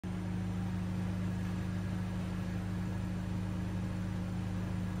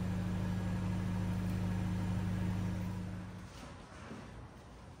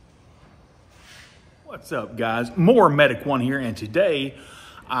What's up, guys? More Medic One here, and today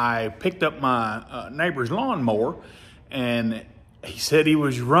I picked up my neighbor's lawnmower, and he said he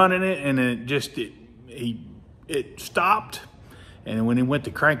was running it, and it stopped, and when he went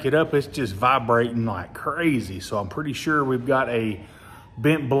to crank it up, it's just vibrating like crazy. So I'm pretty sure we've got a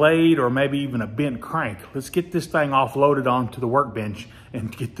bent blade or maybe even a bent crank. Let's get this thing offloaded onto the workbench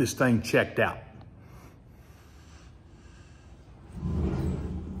and get this thing checked out.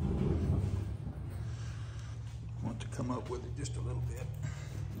 Come up with it just a little bit.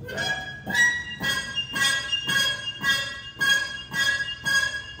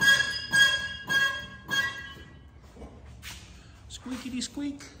 Squeakity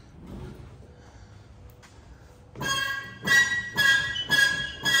squeak.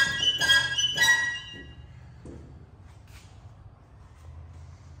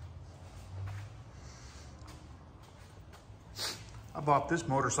 I bought this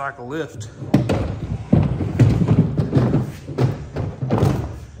motorcycle lift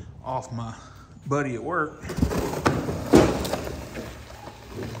off my buddy at work.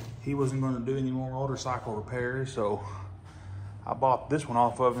 He wasn't going to do any more motorcycle repairs, so I bought this one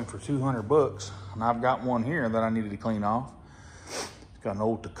off of him for 200 bucks, and I've got one here that I needed to clean off. It's got an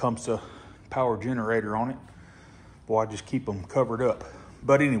old Tecumseh power generator on it. Boy, I just keep them covered up.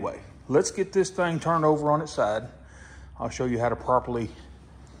 But anyway, let's get this thing turned over on its side. I'll show you how to properly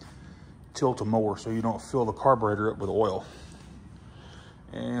tilt a mower so you don't fill the carburetor up with oil.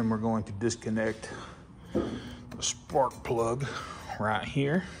 And we're going to disconnect the spark plug right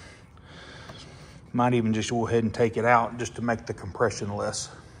here. Might even just go ahead and take it out just to make the compression less.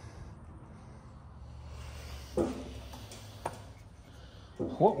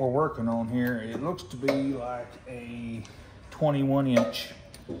 What we're working on here, it looks to be like a 21-inch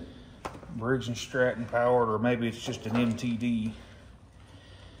Briggs & Stratton powered, or maybe it's just an MTD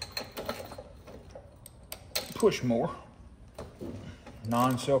push mower.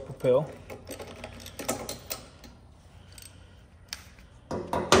 Non-self-propel.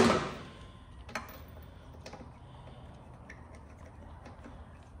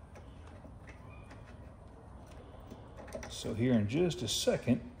 So here in just a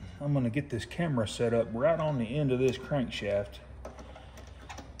second, I'm going to get this camera set up right on the end of this crankshaft.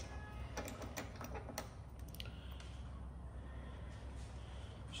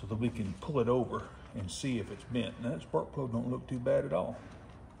 So that we can pull it over and see if it's bent. Now, that spark plug don't look too bad at all.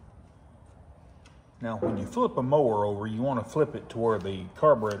 Now, when you flip a mower over, you want to flip it to where the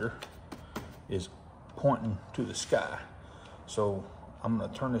carburetor is pointing to the sky. So I'm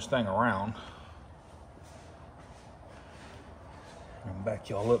going to turn this thing around. And back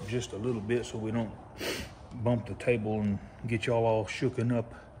y'all up just a little bit so we don't bump the table and get y'all all shooken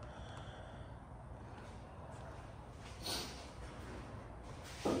up.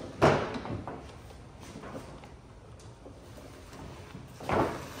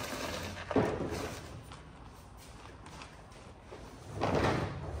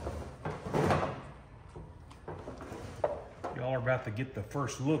 Y'all are about to get the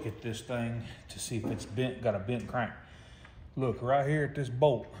first look at this thing to see if it's bent, got a bent crank. Look right here at this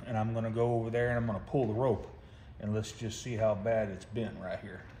bolt, and I'm gonna go over there and I'm gonna pull the rope, and let's just see how bad it's bent right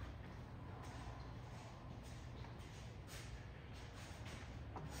here.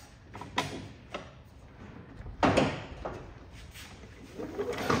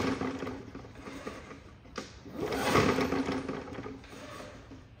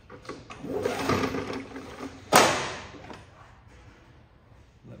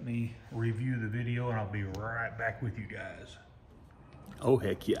 Review the video and I'll be right back with you guys. Oh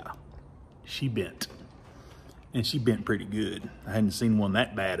heck yeah, she bent, and she bent pretty good. I hadn't seen one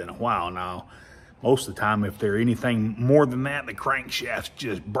that bad in a while now. Most of the time, if they're anything more than that, the crankshafts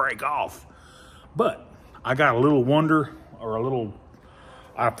just break off. But I got a little wonder, or a little,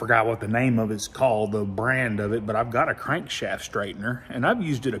 I forgot what the name of it's called, the brand of it, but I've got a crankshaft straightener and I've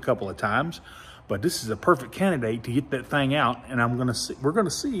used it a couple of times, but this is a perfect candidate to get that thing out, and we're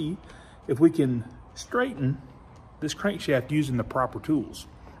gonna see if we can straighten this crankshaft using the proper tools.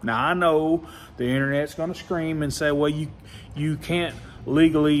 Now, I know the internet's gonna scream and say, well, you can't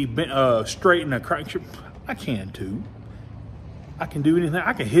legally straighten a crankshaft. I can too. I can do anything.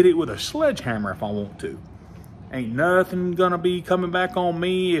 I can hit it with a sledgehammer if I want to. Ain't nothing gonna be coming back on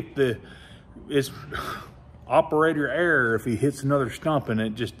me if it's operator error if he hits another stump and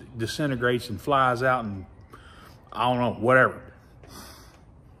it just disintegrates and flies out and I don't know, whatever.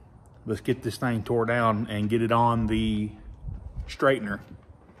 Let's get this thing tore down and get it on the straightener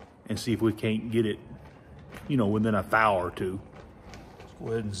and see if we can't get it, you know, within a thou or two. Let's go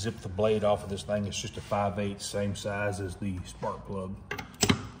ahead and zip the blade off of this thing. It's just a 5/8, same size as the spark plug.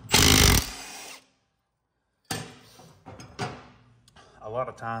 a lot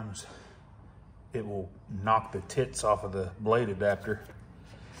of times it will knock the tits off of the blade adapter.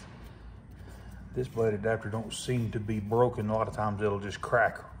 This blade adapter don't seem to be broken. A lot of times it'll just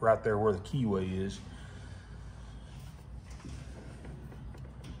crack right there where the keyway is.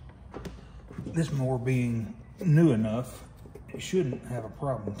 This mower being new enough, it shouldn't have a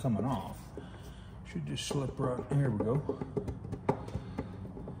problem coming off. Should just slip right, there we go.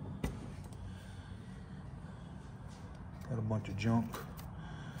 Got a bunch of junk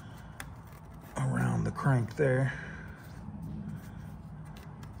around the crank there.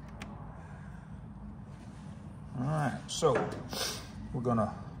 All right, so we're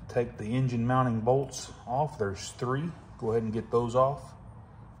gonna take the engine mounting bolts off. There's 3. Go ahead and get those off.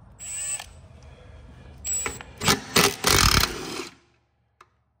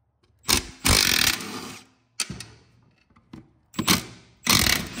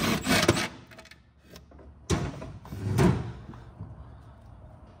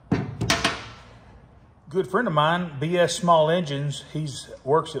 Good friend of mine, BS Small Engines, he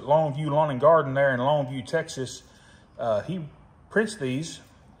works at Longview Lawn and Garden there in Longview, Texas. He prints these,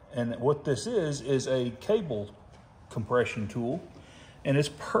 and what this is a cable compression tool, and it's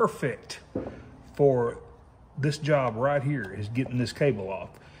perfect for this job right here, is getting this cable off.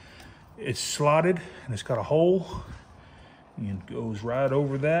 It's slotted, and it's got a hole, and it goes right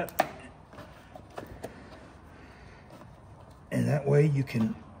over that. And that way you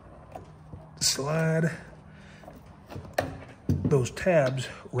can slide those tabs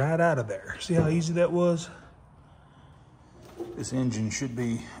right out of there. See how easy that was? This engine should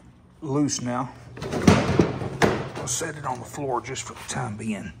be loose now. I'll set it on the floor just for the time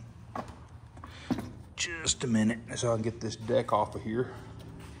being. Just a minute so I can get this deck off of here.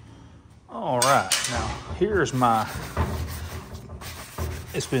 All right, now here's my,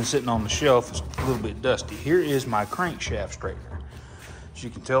 it's been sitting on the shelf, it's a little bit dusty. Here is my crankshaft straightener. As you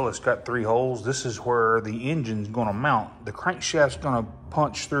can tell, it's got 3 holes. This is where the engine's gonna mount. The crankshaft's gonna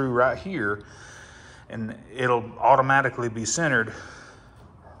punch through right here, and it'll automatically be centered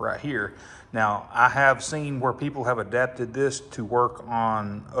right here. Now, I have seen where people have adapted this to work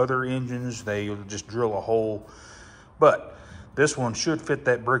on other engines. They'll just drill a hole, but this one should fit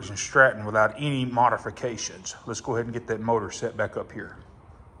that Briggs & Stratton without any modifications. Let's go ahead and get that motor set back up here.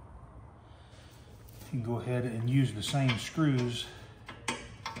 You can go ahead and use the same screws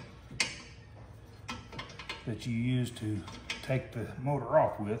that you use to take the motor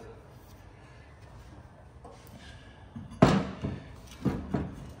off with.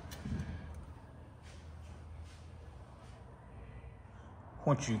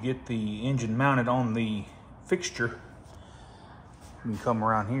 Once you get the engine mounted on the fixture, you can come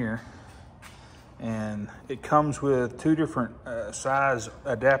around here, and it comes with 2 different size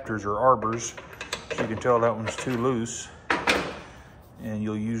adapters or arbors. So you can tell that one's too loose, and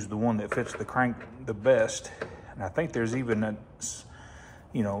you'll use the one that fits the crank the best. And I think there's even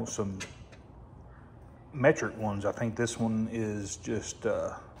you know, some metric ones. I think this one is just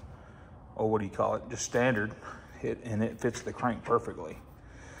oh, what do you call it, just standard, and it fits the crank perfectly.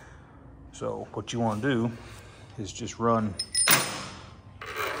 So what you want to do is just run,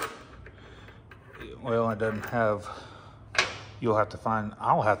 well, it doesn't have, you'll have to find,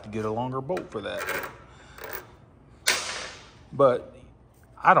 I'll have to get a longer bolt for that. But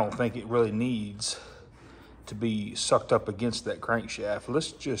I don't think it really needs to be sucked up against that crankshaft.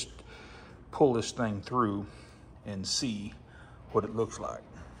 Let's just pull this thing through and see what it looks like.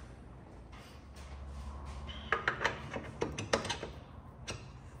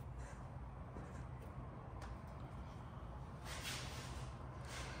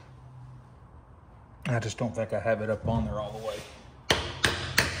 I just don't think I have it up on there all the way.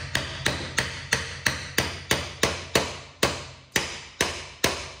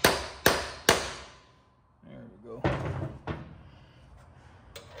 There we go.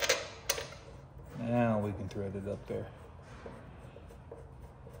 Now we can thread it up there.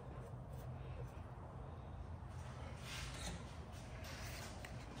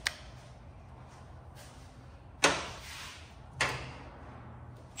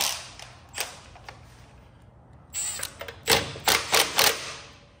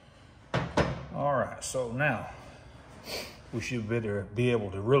 So now we should better be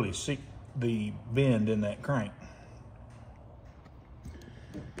able to really see the bend in that crank.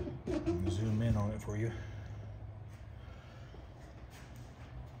 Let me zoom in on it for you.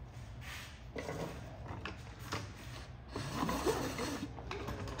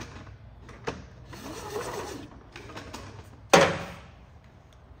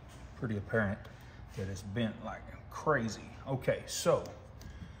 Pretty apparent that it's bent like crazy. Okay, so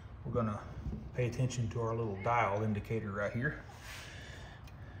we're gonna pay attention to our little dial indicator right here.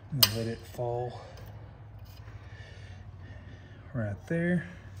 I'm gonna let it fall right there.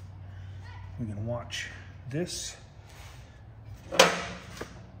 We can watch this.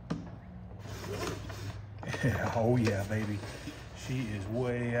 Yeah, oh yeah, baby. She is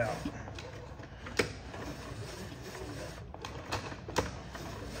way out.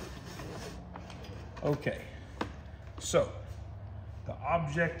 Okay, so the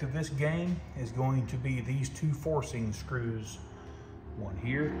object of this game is going to be these two forcing screws. One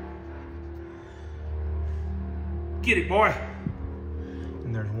here. Get it, boy!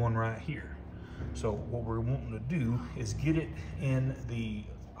 And there's one right here. So what we're wanting to do is get it in the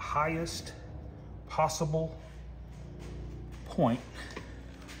highest possible point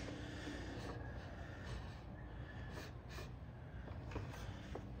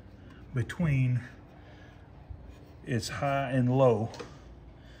between its high and low.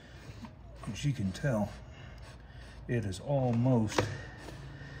 As you can tell, it is almost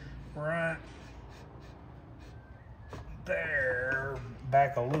right there,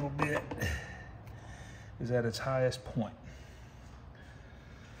 back a little bit, is at its highest point.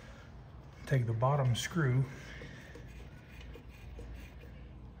 Take the bottom screw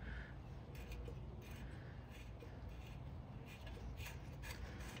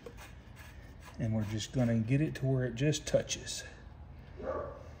and we're just gonna get it to where it just touches.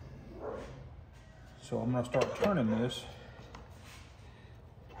 So I'm gonna start turning this.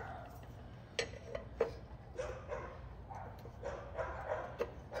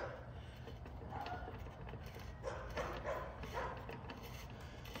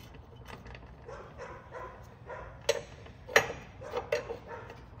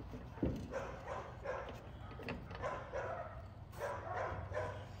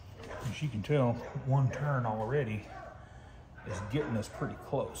 As you can tell, one turn already is getting us pretty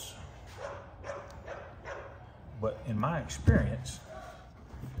close. But in my experience,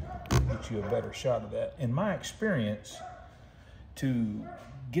 get you a better shot of that. In my experience, to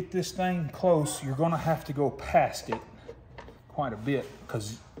get this thing close, you're gonna have to go past it quite a bit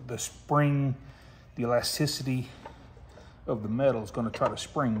because the spring, the elasticity of the metal is gonna try to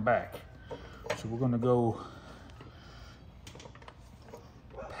spring back. So we're gonna go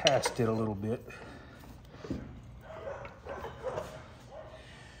past it a little bit.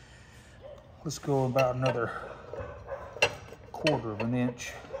 Let's go about another 1/4 of an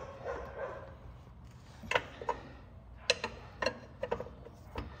inch.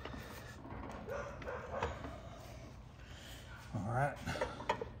 All right,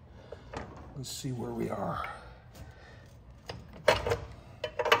 let's see where we are.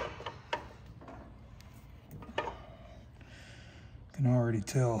 Can already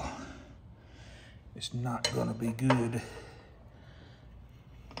tell it's not gonna be good.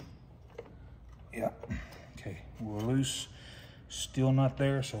 Yeah, okay, we're loose, still not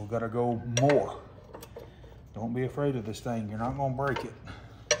there, so we gotta go more. Don't be afraid of this thing, you're not gonna break it.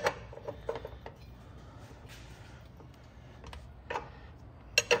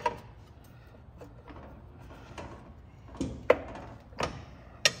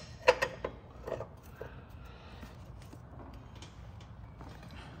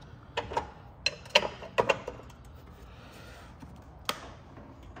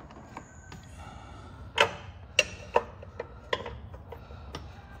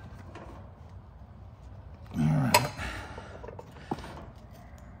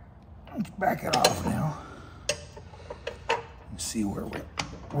 Back it off now and see where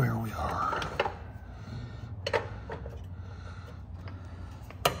we are.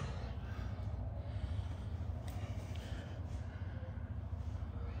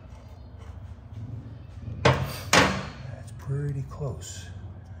 That's pretty close.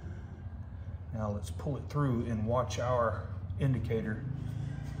 Now let's pull it through and watch our indicator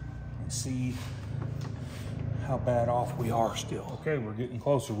and see how bad off we are still. Okay, we're getting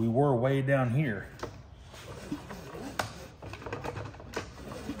closer. We were way down here.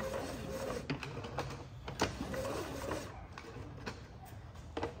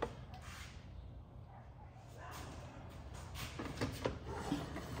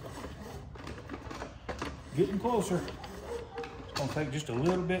 Getting closer. It's gonna take just a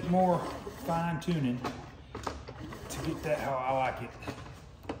little bit more fine tuning to get that how I like it.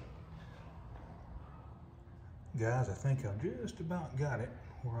 Guys, I think I've just about got it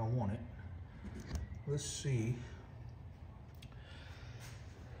where I want it. Let's see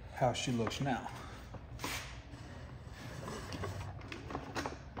how she looks now.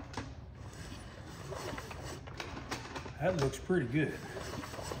 That looks pretty good.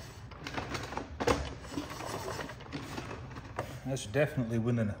 That's definitely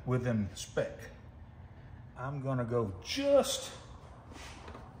within spec. I'm gonna go just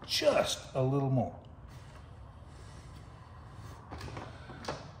just a little more.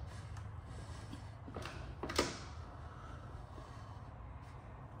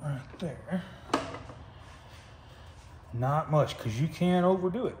 Right there. Not much, because you can't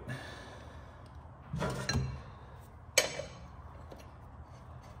overdo it.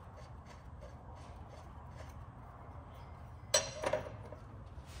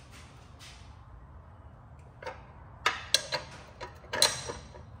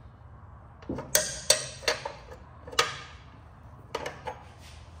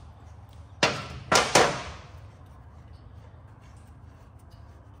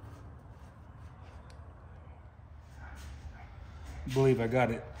 I believe I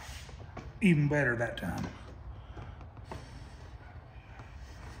got it even better that time.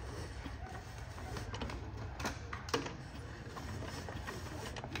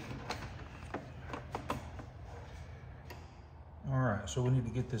 All right, so we need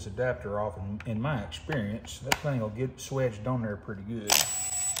to get this adapter off. In my experience, that thing will get swedged on there pretty good.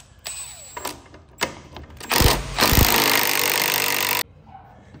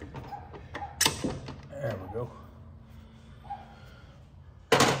 There we go.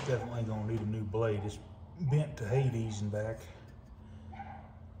 Definitely gonna need a new blade. It's bent to Hades and back. You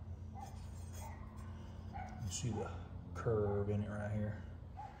see the curve in it right here.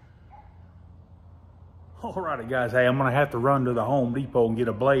 Alrighty guys, hey, I'm gonna have to run to the Home Depot and get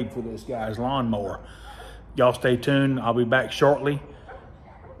a blade for this guy's lawnmower. Y'all stay tuned, I'll be back shortly.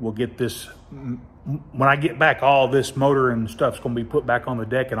 We'll get this, when I get back, all this motor and stuff's gonna be put back on the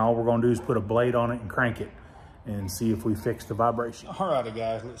deck, and all we're gonna do is put a blade on it and crank it and see if we fix the vibration. Alrighty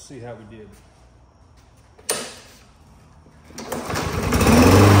guys, let's see how we did.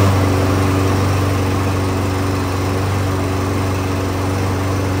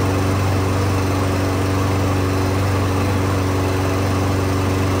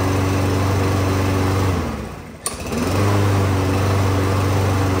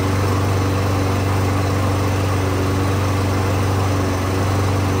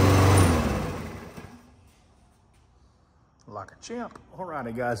 Like a champ.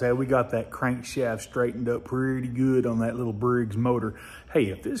 Alrighty guys, hey, we got that crankshaft straightened up pretty good on that little Briggs motor. Hey,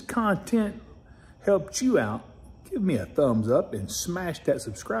 if this content helped you out, give me a thumbs up and smash that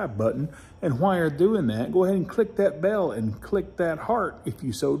subscribe button. And while you're doing that, go ahead and click that bell and click that heart if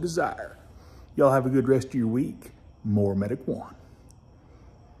you so desire. Y'all have a good rest of your week. More Medic One.